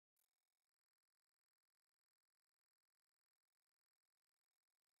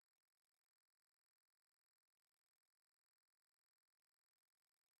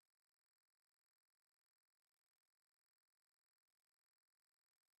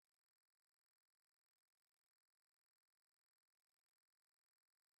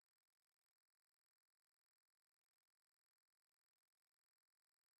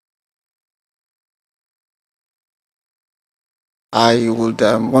I would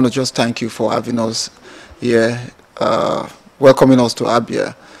want to just thank you for having us here, welcoming us to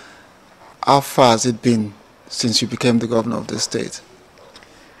Abia. How far has it been since you became the governor of the state?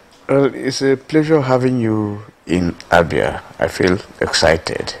 Well, it's a pleasure having you in Abia. I feel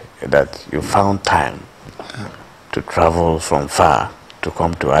excited that you found time to travel from far to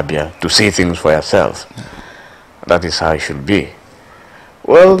come to Abia to see things for yourself. That is how it should be.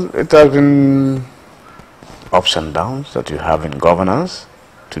 Well, it has been ups and downs that you have in governance.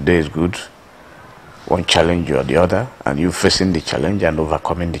 Today is good. One challenge or the other, and you facing the challenge and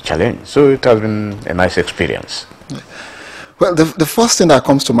overcoming the challenge. So it has been a nice experience. Well, the first thing that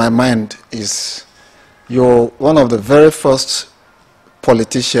comes to my mind is you're one of the very first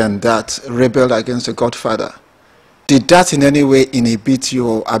politicians that rebelled against the Godfather. Did that in any way inhibit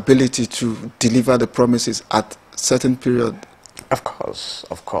your ability to deliver the promises at a certain period? Of course,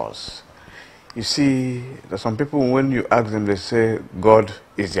 of course. You see, there's some people, when you ask them, they say God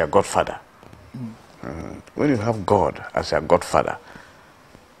is their Godfather. When you have God as your Godfather,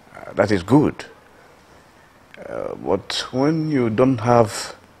 that is good. But when you don't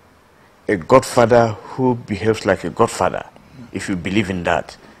have a Godfather who behaves like a Godfather, if you believe in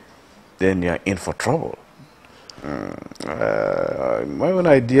that, then you're in for trouble. My own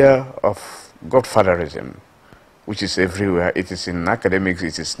idea of Godfatherism, which is everywhere, it is in academics,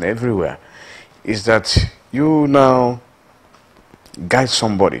 it is everywhere, is that you now guide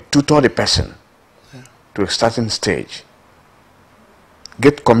somebody, tutor the person to a certain stage,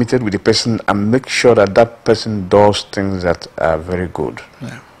 get committed with the person and make sure that that person does things that are very good.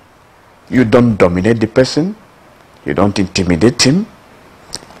 Yeah. You don't dominate the person, you don't intimidate him,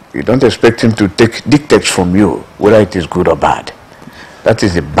 you don't expect him to take dictates from you, whether it is good or bad. That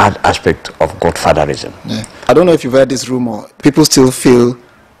is the bad aspect of Godfatherism. Yeah. I don't know if you've heard this rumor. People still feel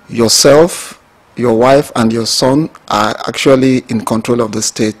yourself, your wife, and your son are actually in control of the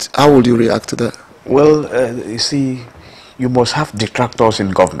state. How would you react to that? Well, you see, you must have detractors in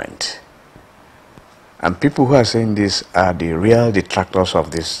government. And people who are saying this are the real detractors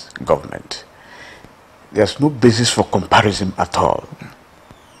of this government. There's no basis for comparison at all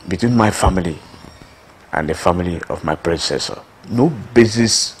between my family and the family of my predecessor. No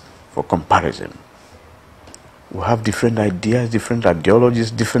basis for comparison. We have different ideas, different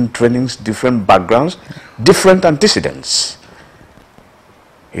ideologies, different trainings, different backgrounds, different antecedents.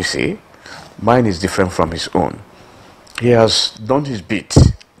 You see, mine is different from his own. He has done his bit,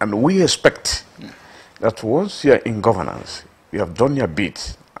 and we expect that once you are in governance, you have done your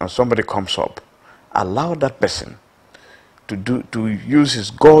bit, and somebody comes up, allow that person to use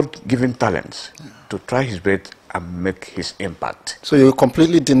his God-given talents to try his best and make his impact. So you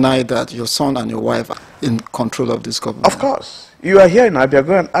completely deny that your son and your wife are in control of this government? Of course. You are here in Abia,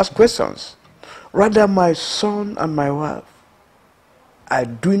 go and ask questions. Rather, my son and my wife are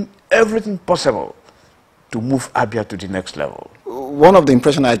doing everything possible to move Abia to the next level. One of the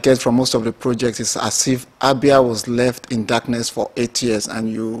impressions I get from most of the projects is as if Abia was left in darkness for 8 years and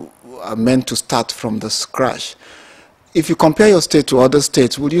you are meant to start from the scratch. If you compare your state to other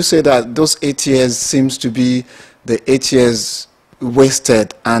states, would you say that those 8 years seems to be the 8 years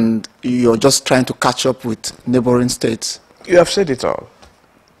wasted and you're just trying to catch up with neighboring states? You have said it all.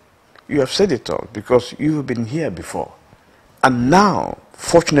 You have said it all because you've been here before. And now,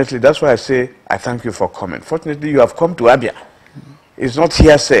 fortunately, that's why I say I thank you for coming. Fortunately, you have come to Abia. It's not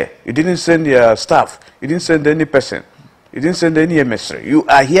hearsay. You didn't send your staff. You didn't send any person. You didn't send any emissary. You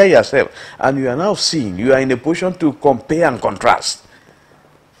are here yourself. And you are now seeing, you are in a position to compare and contrast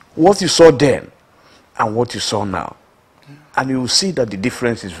what you saw then and what you saw now. And you will see that the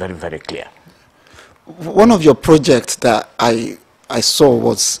difference is very, very clear. One of your projects that I saw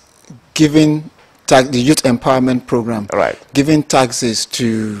was giving the youth empowerment program, right, giving taxes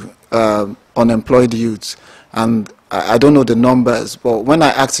to unemployed youths. And I don't know the numbers, but when I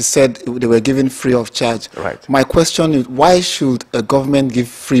asked, he said they were given free of charge. Right. My question is, why should a government give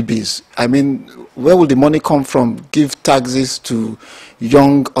freebies? I mean, where will the money come from? Give taxes to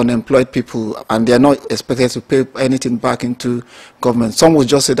young unemployed people, and they're not expected to pay anything back into government. Some would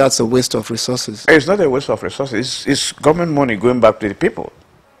just say that's a waste of resources. It's not a waste of resources. It's government money going back to the people.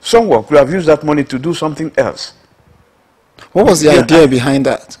 Someone could have used that money to do something else. What was the idea behind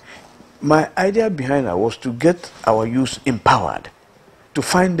that? My idea behind that was to get our youth empowered, to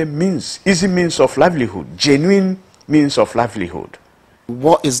find the means, easy means of livelihood, genuine means of livelihood.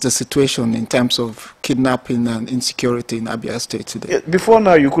 What is the situation in terms of kidnapping and insecurity in Abia State today? Before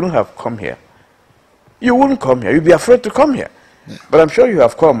now, you couldn't have come here. You wouldn't come here. You'd be afraid to come here. Yeah. But I'm sure you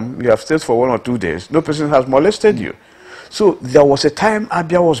have come, you have stayed for 1 or 2 days. No person has molested you. So there was a time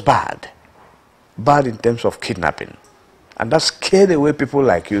Abia was bad in terms of kidnapping. And that scared away people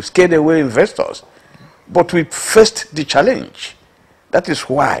like you, scared away investors. But we faced the challenge. That is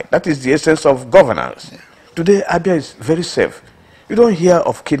why, that is the essence of governance. Yeah. Today, Abia is very safe. You don't hear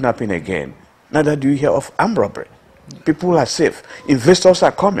of kidnapping again. Neither do you hear of armed robbery. People are safe. Investors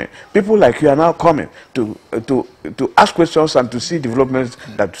are coming. People like you are now coming to ask questions and to see developments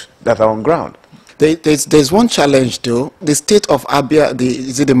that are on ground. There's one challenge though. The state of Abia,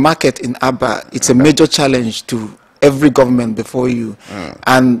 the market in Abia, it's a major challenge to every government before you.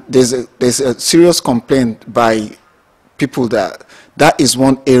 And there's a serious complaint by people that is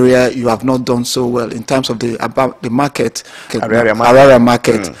one area you have not done so well in terms of the market, Harare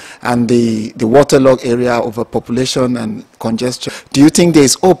market, and the waterlogged area, overpopulation and congestion. Do you think there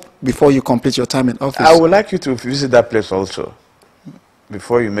is hope before you complete your time in office? I would like you to visit that place also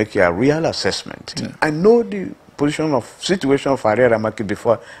before you make your real assessment. Yeah. I know the situation of Harare market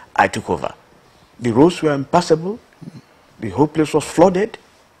before I took over. The roads were impassable. The whole place was flooded.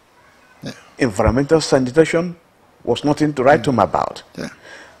 Yeah. Environmental sanitation was nothing to write home about. Yeah.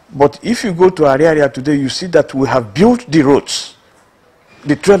 But if you go to our area today, you see that we have built the roads.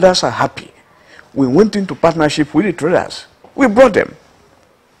 The traders are happy. We went into partnership with the traders. We brought them,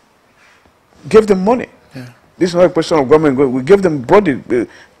 gave them money. Yeah. This is not a question of government. We gave them, brought the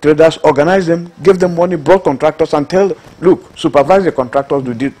traders, organized them, gave them money, brought contractors and tell, look, supervise the contractors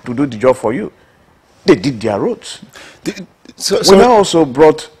to do the job for you. They did their roads. We now also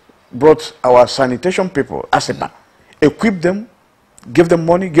brought our sanitation people, ASEPA, equip them, give them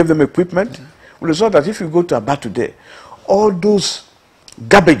money, give them equipment. We result that if you go to Abia today, all those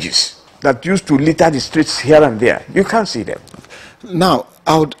garbages that used to litter the streets here and there, you can't see them. Now,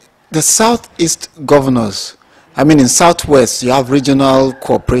 the southeast governors, I mean in southwest, you have regional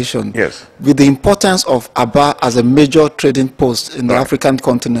cooperation. Yes. With the importance of Abia as a major trading post in the African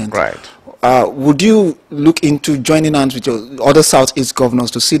continent. Right. Would you look into joining hands with your other southeast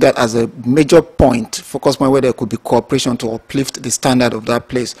governors to see that as a major point, focus point where there could be cooperation to uplift the standard of that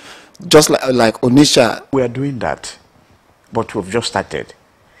place, just like Onitsha? We are doing that, but we've just started.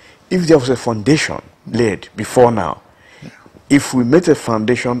 If there was a foundation laid before now, if we made a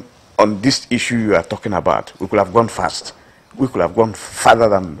foundation on this issue you are talking about, we could have gone fast. We could have gone further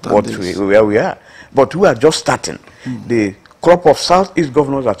than where we are. But we are just starting. The crop of southeast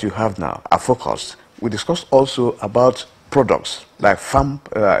governors that you have now are focused. We discussed also about products like palm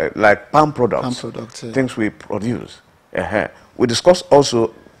products, yeah. Things we produce. We discussed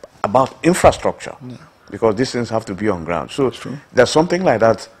also about infrastructure, because these things have to be on ground. So there's something like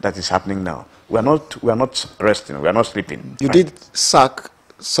that is happening now. We are not resting. We are not sleeping. You did sack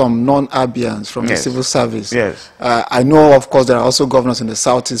some non-Abians from the civil service. Yes. I know, of course, there are also governors in the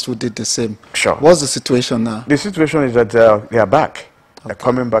southeast who did the same. Sure. What's the situation now? The situation is that they are back. Okay. They're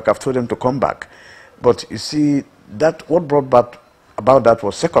coming back. I've told them to come back. But you see, that what brought back about that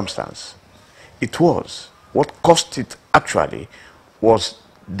was circumstance. It was. What cost it actually was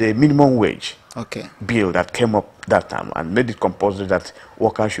the minimum wage bill that came up that time and made it compulsory that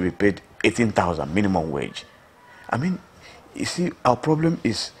workers should be paid 18,000 minimum wage. I mean, you see, our problem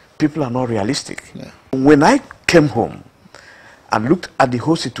is people are not realistic. Yeah. When I came home and looked at the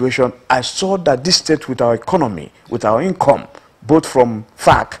whole situation, I saw that this state, with our economy, with our income, both from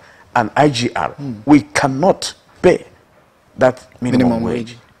FAC and IGR, we cannot pay that minimum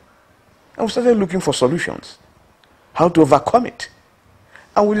wage. And we started looking for solutions, how to overcome it.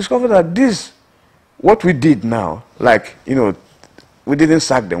 And we discovered that what we did now, like, you know, we didn't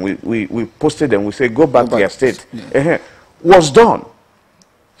sack them, we posted them, we said, go back to your state. Yeah. Was done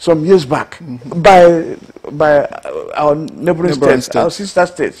some years back by our neighboring states, our sister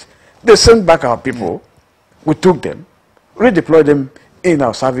states. They sent back our people. We took them, redeployed them in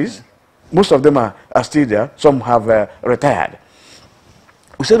our service. Most of them are still there. Some have retired.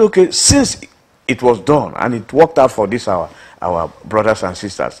 We said, okay, since it was done and it worked out for this our brothers and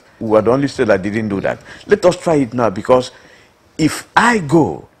sisters, we were the only state that didn't do that. Let us try it now, because if I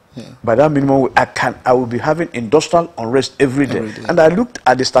go by that minimum, I will be having industrial unrest every day. And I looked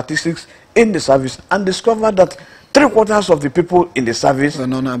at the statistics in the service and discovered that 3/4 of the people in the service were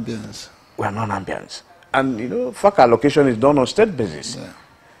non-Abians. And you know, FAC allocation is done on state basis. Yeah.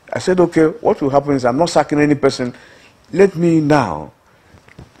 I said, okay, what will happen is I'm not sacking any person. Let me now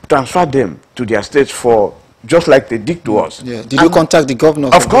transfer them to their states for just like they did to us. Yeah. Did you contact the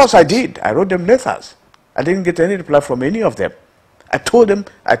governor? Of course I did. I wrote them letters. I didn't get any reply from any of them. I told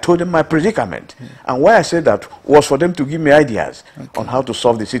them my predicament. And why I said that was for them to give me ideas on how to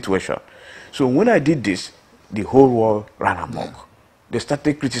solve the situation. So when I did this, the whole world ran amok. They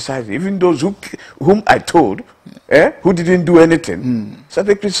started criticizing. Even those whom I told, who didn't do anything,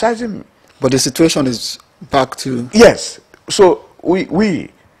 started criticizing me. But the situation is back to... Yes. So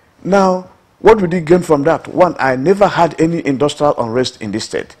now, what did we gain from that? One, I never had any industrial unrest in this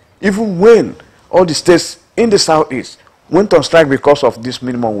state. Even when all the states in the southeast went on strike because of this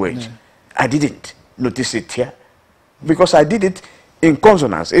minimum wage, I didn't notice it here, because I did it in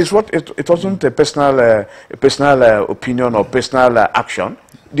consonance. It wasn't a personal opinion or personal action.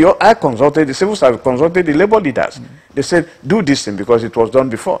 I consulted the civil service, consulted the labor leaders. They said, do this thing because it was done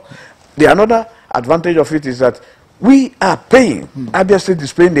before. Another advantage of it is that we are paying, Abia State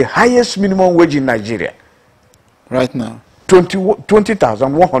is paying the highest minimum wage in Nigeria. Right now?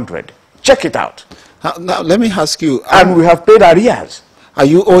 20,100. Check it out. Now, let me ask you. And we have paid arrears. Are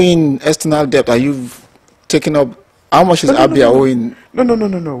you owing external debt? Are you taking up, how much is Abia owing? No,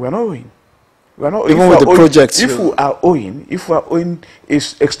 we're not owing. We're not, even with the projects? If we are owing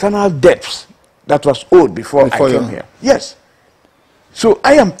is external debts that was owed before I came here. Yes. So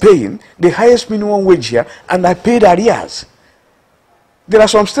I am paying the highest minimum wage here, and I paid arrears. There are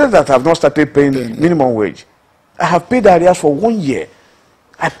some states that have not started paying minimum wage. I have paid arrears for 1 year.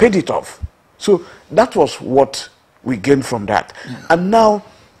 I paid it off. So that was what we gained from that. And now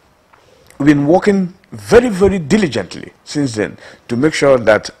we've been working very, very diligently since then to make sure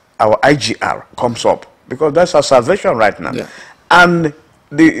that our IGR comes up, because that's our salvation right now. And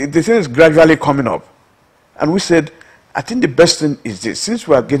the thing is gradually coming up. And we said, I think the best thing is this, since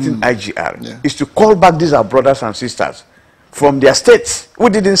we are getting IGR, is to call back these our brothers and sisters from their states. We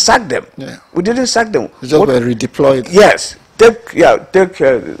didn't sack them. We didn't sack them. They just were redeployed. Yes. Take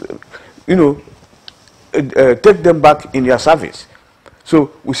them back in your service.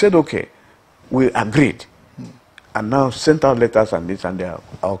 So we said, okay, we agreed. And now sent out letters and this, and they are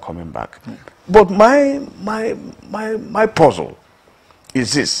all coming back. But my puzzle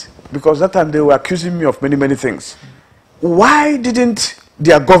is this, because that time they were accusing me of many, many things. Why didn't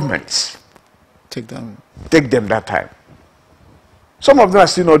their governments take them that time? Some of them are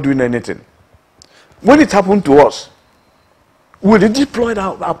still not doing anything. When it happened to us, we redeployed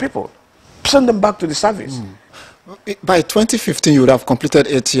our people, send them back to the service. By 2015, you would have completed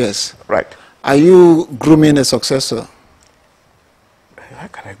 8 years. Right. Are you grooming a successor? How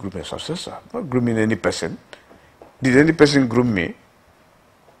can I groom a successor? I'm not grooming any person. Did any person groom me?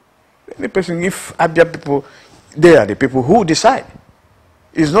 Any person, if Abia people, they are the people who decide.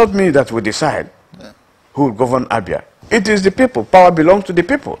 It's not me that will decide who will govern Abia. It is the people. Power belongs to the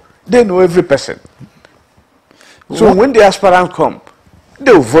people. They know every person. So when the aspirants come,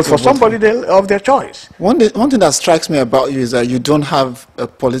 they will vote for somebody of their choice. One thing that strikes me about you is that you don't have a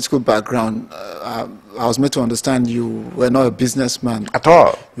political background. I was made to understand you were not a businessman. At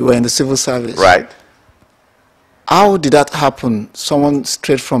all. You were in the civil service. Right. How did that happen? Someone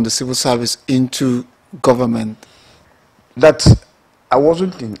straight from the civil service into government? That I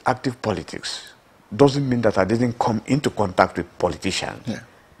wasn't in active politics doesn't mean that I didn't come into contact with politicians.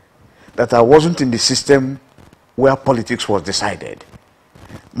 That I wasn't in the system where politics was decided.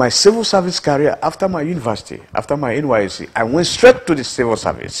 My civil service career, after my university, after my NYSC, I went straight to the civil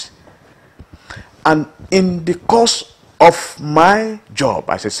service. And in the course of my job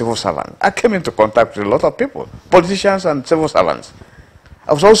as a civil servant, I came into contact with a lot of people, politicians and civil servants.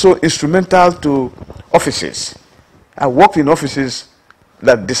 I was also instrumental to offices. I worked in offices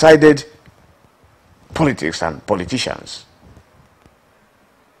that decided politics and politicians.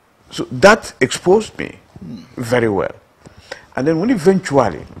 So that exposed me very well. And then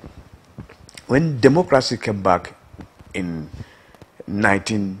when democracy came back in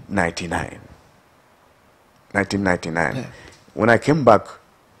 1999, when I came back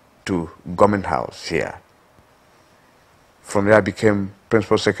to Government House here, from there I became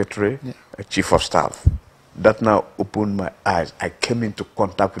Principal Secretary, Chief of Staff. That now opened my eyes. I came into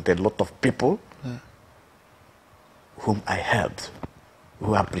contact with a lot of people whom I helped,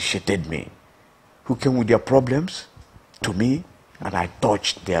 who appreciated me, who came with their problems to me, and I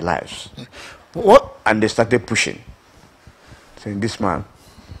touched their lives. And they started pushing, saying, this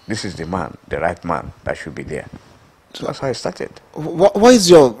is the man, the right man that should be there. So that's how I started. What is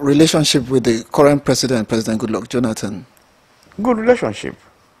your relationship with the current president, President Goodluck Jonathan? Good relationship.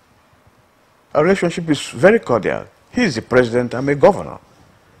 Our relationship is very cordial. He is the president, I'm a governor.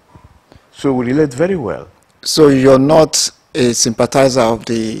 So we relate very well. So you're not a sympathizer of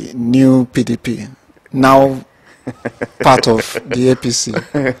the new PDP, now part of the APC?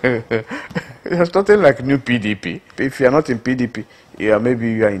 There's nothing like new PDP. If you're not in PDP,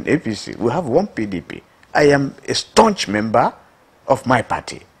 maybe you are in APC. We have one PDP. I am a staunch member of my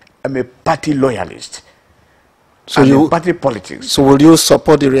party. I'm a party loyalist. So you party politics. So will you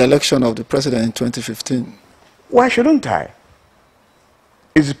support the re-election of the president in 2015? Why shouldn't I?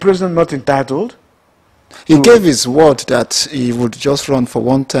 Is the president not entitled? He gave his word that he would just run for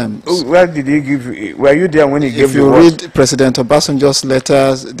one term. Where did he give? Were you there when he gave the word? If you read President Obasanjo's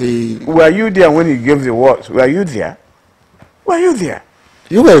letters, Were you there when he gave the word? Were you there? Were you there?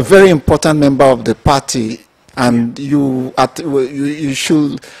 You were a very important member of the party, and you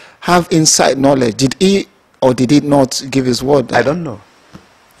should have inside knowledge. Did he or did he not give his word? I don't know.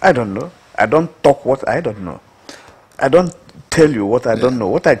 I don't know. I don't talk what I don't know. I don't tell you what I don't know.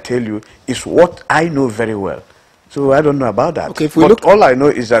 What I tell you is what I know very well. So I don't know about that. Okay, if we but all I know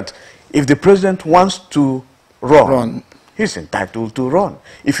is that if the president wants to run, he's entitled to run.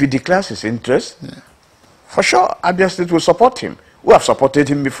 If he declares his interest, for sure, Abia State will support him. We have supported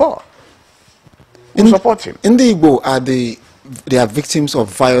him before. We'll support him. In the Igbo, they are victims of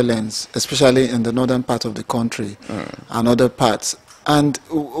violence, especially in the northern part of the country and other parts. And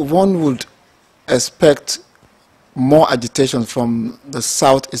one would expect more agitation from the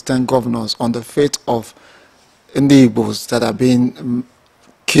southeastern governors on the fate of the Igbos that are being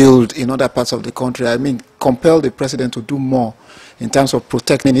killed in other parts of the country. I mean, compel the president to do more in terms of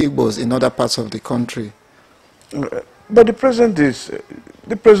protecting Igbos in other parts of the country. But the president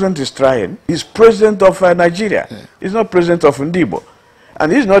is trying. He's president of Nigeria. Yeah. He's not president of Ndibo.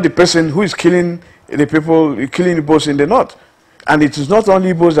 And he's not the person who is killing the people, killing Igbos in the north. And it is not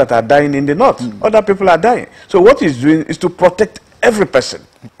only Igbos that are dying in the north. Other people are dying. So what he's doing is to protect every person.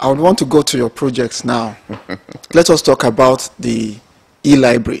 I would want to go to your projects now. Let us talk about the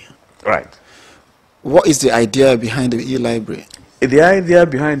e-library. Right. What is the idea behind the e-library? The idea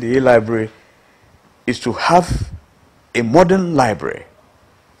behind the e-library is to have a modern library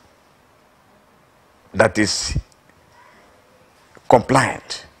that is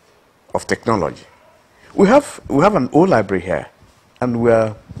compliant of technology. We have an old library here, and we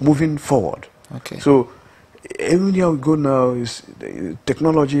are moving forward. Okay. So everywhere we go now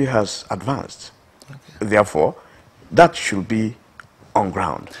technology has advanced. Okay. Therefore, that should be on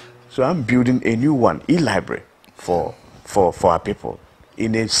ground. So I'm building a new one, e-library for our people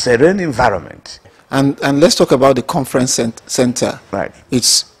in a serene environment. And let's talk about the conference center. Right.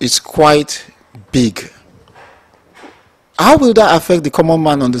 It's quite big. How will that affect the common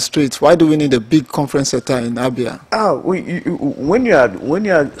man on the streets? Why do we need a big conference center in Abia? When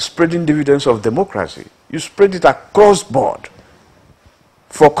you are spreading dividends of democracy, you spread it across board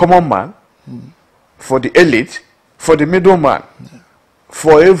for common man, for the elite, for the middleman,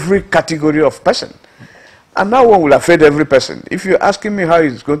 for every category of person. And now one will affect every person. If you're asking me how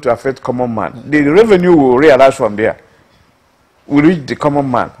it's going to affect common man, the revenue will realize from there. Will reach the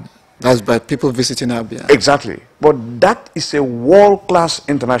common man. That's by people visiting Abia. Exactly. But that is a world-class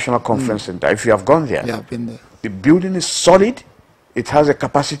international conference center. If you have gone there, yeah, I've been there. The building is solid. It has a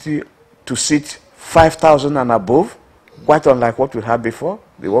capacity to seat 5,000 and above, quite unlike what we had before.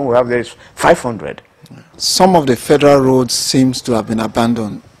 The one we have there is 500. Some of the federal roads seems to have been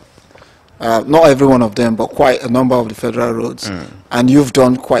abandoned. Not every one of them, but quite a number of the federal roads. And you've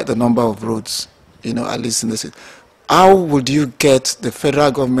done quite a number of roads, at least in the city. How would you get the federal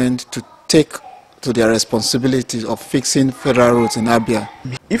government to take to their responsibility of fixing federal roads in Abia?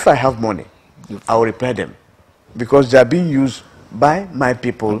 If I have money, I will repair them, because they are being used by my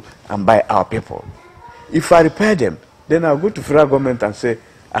people and by our people. If I repair them, then I'll go to federal government and say,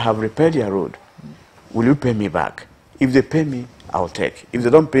 I have repaired your road. Will you pay me back? If they pay me, I'll take. If they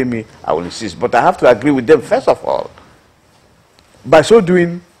don't pay me, I will insist. But I have to agree with them first of all. By so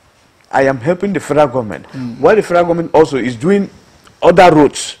doing, I am helping the federal government. While the federal government also is doing other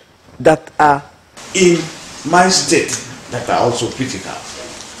roads that are in my state that are also critical.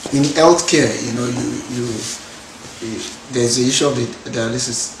 In healthcare, there's the issue of the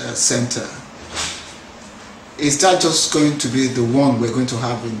dialysis center. Is that just going to be the one we're going to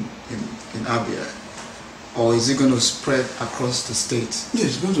have in Abia? Or is it going to spread across the state? Yes,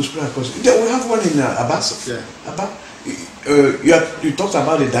 it's going to spread across. We have one in Abia. Yeah. You talked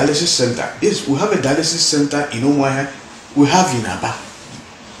about the dialysis center. Yes, we have a dialysis center in Umuahia. We have in Abia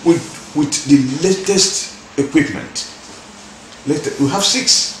with the latest equipment. We have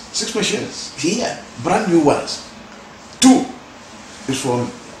six machines here, brand new ones. 2 is for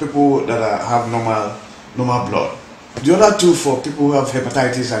people that have normal blood. The other 2 for people who have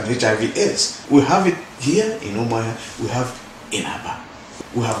hepatitis and HIV/AIDS. We have it here in Umuahia. We have in Abia.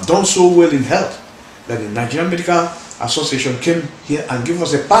 We have done so well in health that the Nigerian Medical Association came here and gave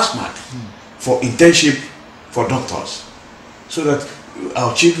us a pass mark for internship for doctors, so that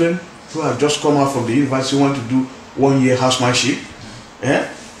our children who have just come out from the university want to do 1 year housemanship,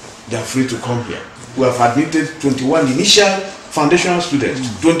 they are free to come here. We have admitted 21 initial foundational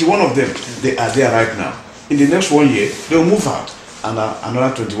students. 21 of them, they are there right now. In the next 1 year, they will move out, and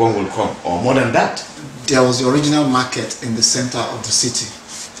another 21 will come, or more than that. there was the original market in the center of the city.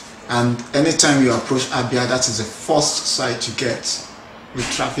 And anytime you approach Abia, that is the first site you get with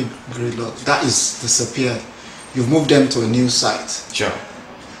traffic gridlock. That is disappeared. You've moved them to a new site. Sure.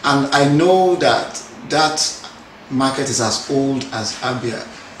 And I know that that market is as old as Abia.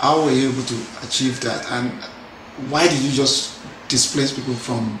 How were you able to achieve that? And why did you just displace people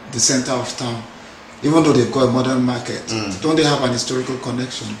from the center of town? Even though they've got a modern market, don't they have an historical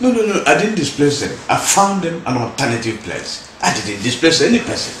connection? No, I didn't displace them. I found them an alternative place. I didn't displace any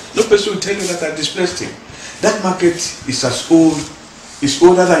person. No person will tell you that I displaced him. That market is as old, is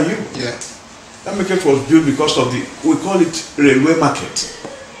older than you. Yeah. That market was built because of we call it railway market.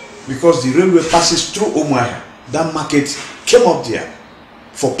 Because the railway passes through Umuahia. That market came up there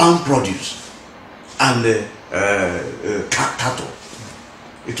for palm produce and cattle.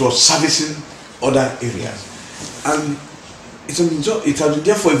 It was servicing other areas. And it has been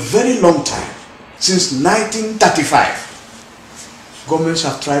there for a very long time. Since 1935, governments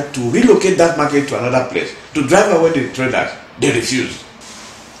have tried to relocate that market to another place, to drive away the traders. They refused.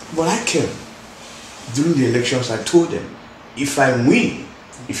 But I came. During the elections, I told them, if I win,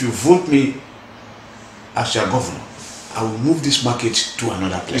 if you vote me as your governor, I will move this market to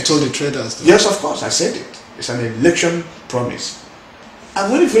another place. You told the traders? Though. Yes, of course, I said it. It's an election promise.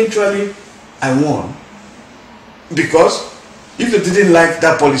 And when eventually I won, because if they didn't like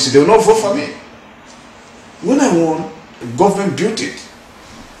that policy, they will not vote for me. When I won, the government built it.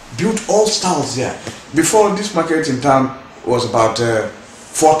 Built all stalls there. Before, this market in town was about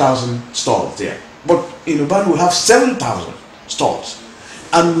 4,000 stalls there. But in Uban we have 7,000 stalls.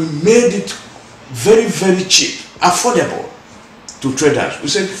 And we made it very, very cheap, affordable to traders. We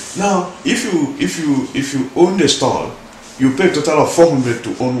said, now if you own the stall, you pay a total of 400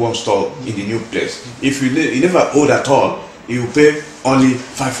 to own one stall in the new place. If you never own at all, you pay only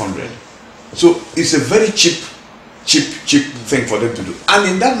 500. So it's a very cheap thing for them to do. And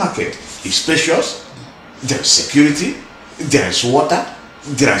in that market, it's spacious, there is security, there is water,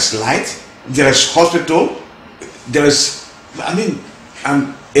 there is light, there is hospital, there is,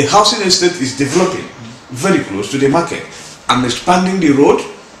 and a housing estate is developing very close to the market. I'm expanding the road,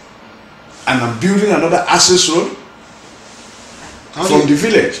 and I'm building another access road from the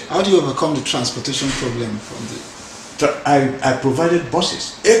village. How do you overcome the transportation problem from the... I provided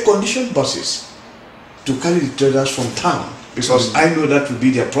buses, air-conditioned buses, to carry the traders from town, because I know that will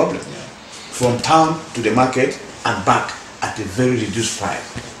be their problem. Yeah. From town to the market and back at a very reduced price.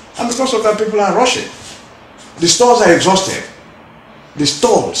 And because of that, people are rushing. The stores are exhausted. The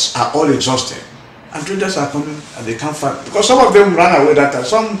stalls are all exhausted. And traders are coming and they can't find, because some of them ran away that time.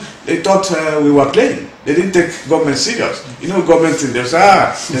 Some, they thought we were playing. They didn't take government serious. You know, government, they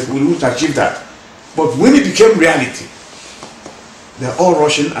say, we won't achieve that. But when it became reality, they're all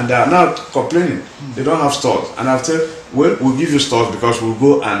rushing and they are now complaining. They don't have stores. And I've said, well, we'll give you stores because we'll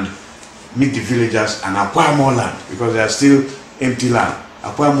go and meet the villagers and acquire more land, because they are still empty land.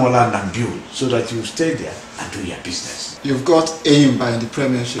 Acquire more land and build, so that you stay there and do your business. You've got Enyimba in the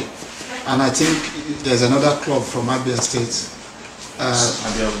Premiership, and I think there's another club from Abia State.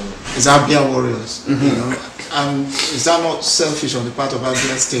 It's Abia Warriors. You know, and is that not selfish on the part of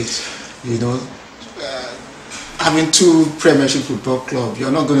Abia State? You know, having two Premiership football clubs,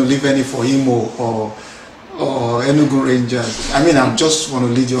 you're not going to leave any for Imo or Enugu Rangers. I mean, I just want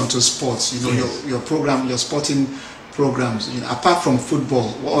to lead you onto sports. You know, your program, your sporting programs. You know, apart from football,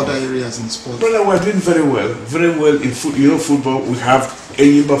 what other areas in sports? Brother, we're doing very well in football. We have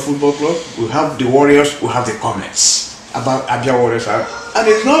Enyimba Football Club, we have the Warriors, we have the Comets. About Abia Warriors, and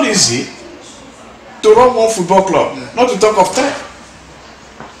it's not easy to run one football club, not to talk of 10.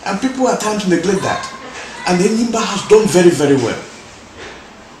 And people are trying to neglect that. And Enyimba has done very, very well.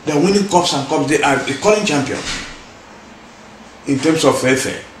 They're winning cups and cups. They are the current champions in terms of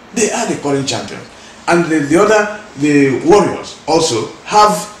FA. They are the current champions. And the Warriors also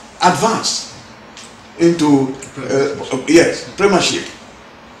have advanced into Premiership.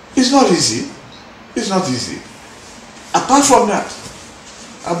 It's not easy. It's not easy. Apart from that,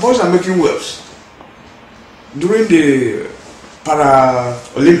 our boys are making waves. During the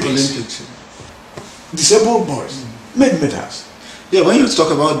Olympics, disabled boys made medals. Yeah, when you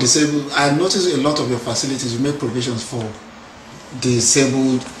talk about disabled, I noticed a lot of your facilities, you make provisions for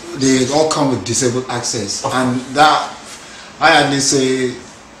disabled. They all come with disabled access, and that I hardly say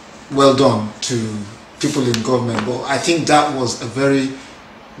well done to people in government, but I think that was a very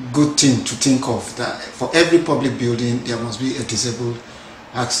good thing to think of, that for every public building there must be a disabled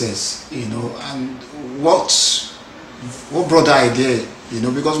access, you know. And what brought that idea, you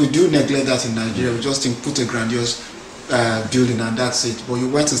know, because we do neglect that in Nigeria. We just think put a grandiose building and that's it. But you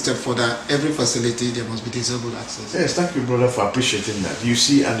went a step further. Every facility, there must be disabled access. Yes, thank you, brother, for appreciating that. You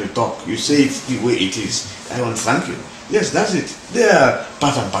see and you talk. You say it the way it is. I want to thank you. Yes, that's it. They are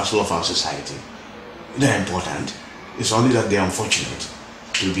part and parcel of our society. They are important. It's only that they are unfortunate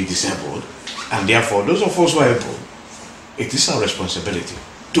to be disabled. And therefore, those of us who are able, it is our responsibility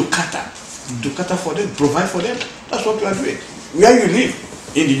to cater for them, provide for them. That's what we are doing. Where you live,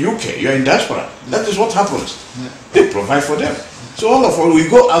 in the UK, you are in diaspora. That is what happens. They provide for them. So all of us, we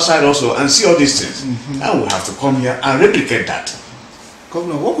go outside also and see all these things. And we have to come here and replicate that.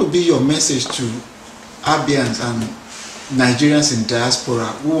 Governor, what would be your message to Abians and Nigerians in diaspora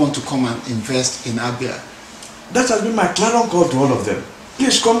who want to come and invest in Abia? That has been my clarion call to all of them.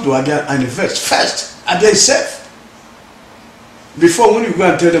 Please come to Abia and invest. First, Abia is safe. Before, when you go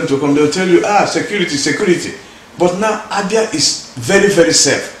and tell them to come, they'll tell you, security, security. But now Abia is very, very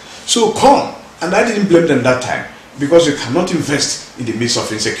safe. So come. And I didn't blame them that time because you cannot invest in the midst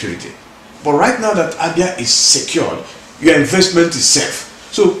of insecurity. But right now that Abia is secured, your investment is safe.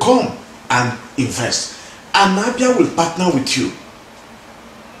 So come and invest. And Abia will partner with you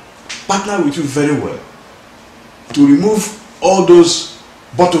very well to remove all those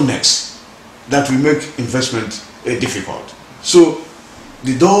bottlenecks that will make investment difficult. So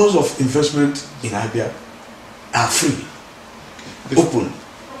the doors of investment in Abia are free, open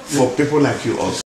for people like you also.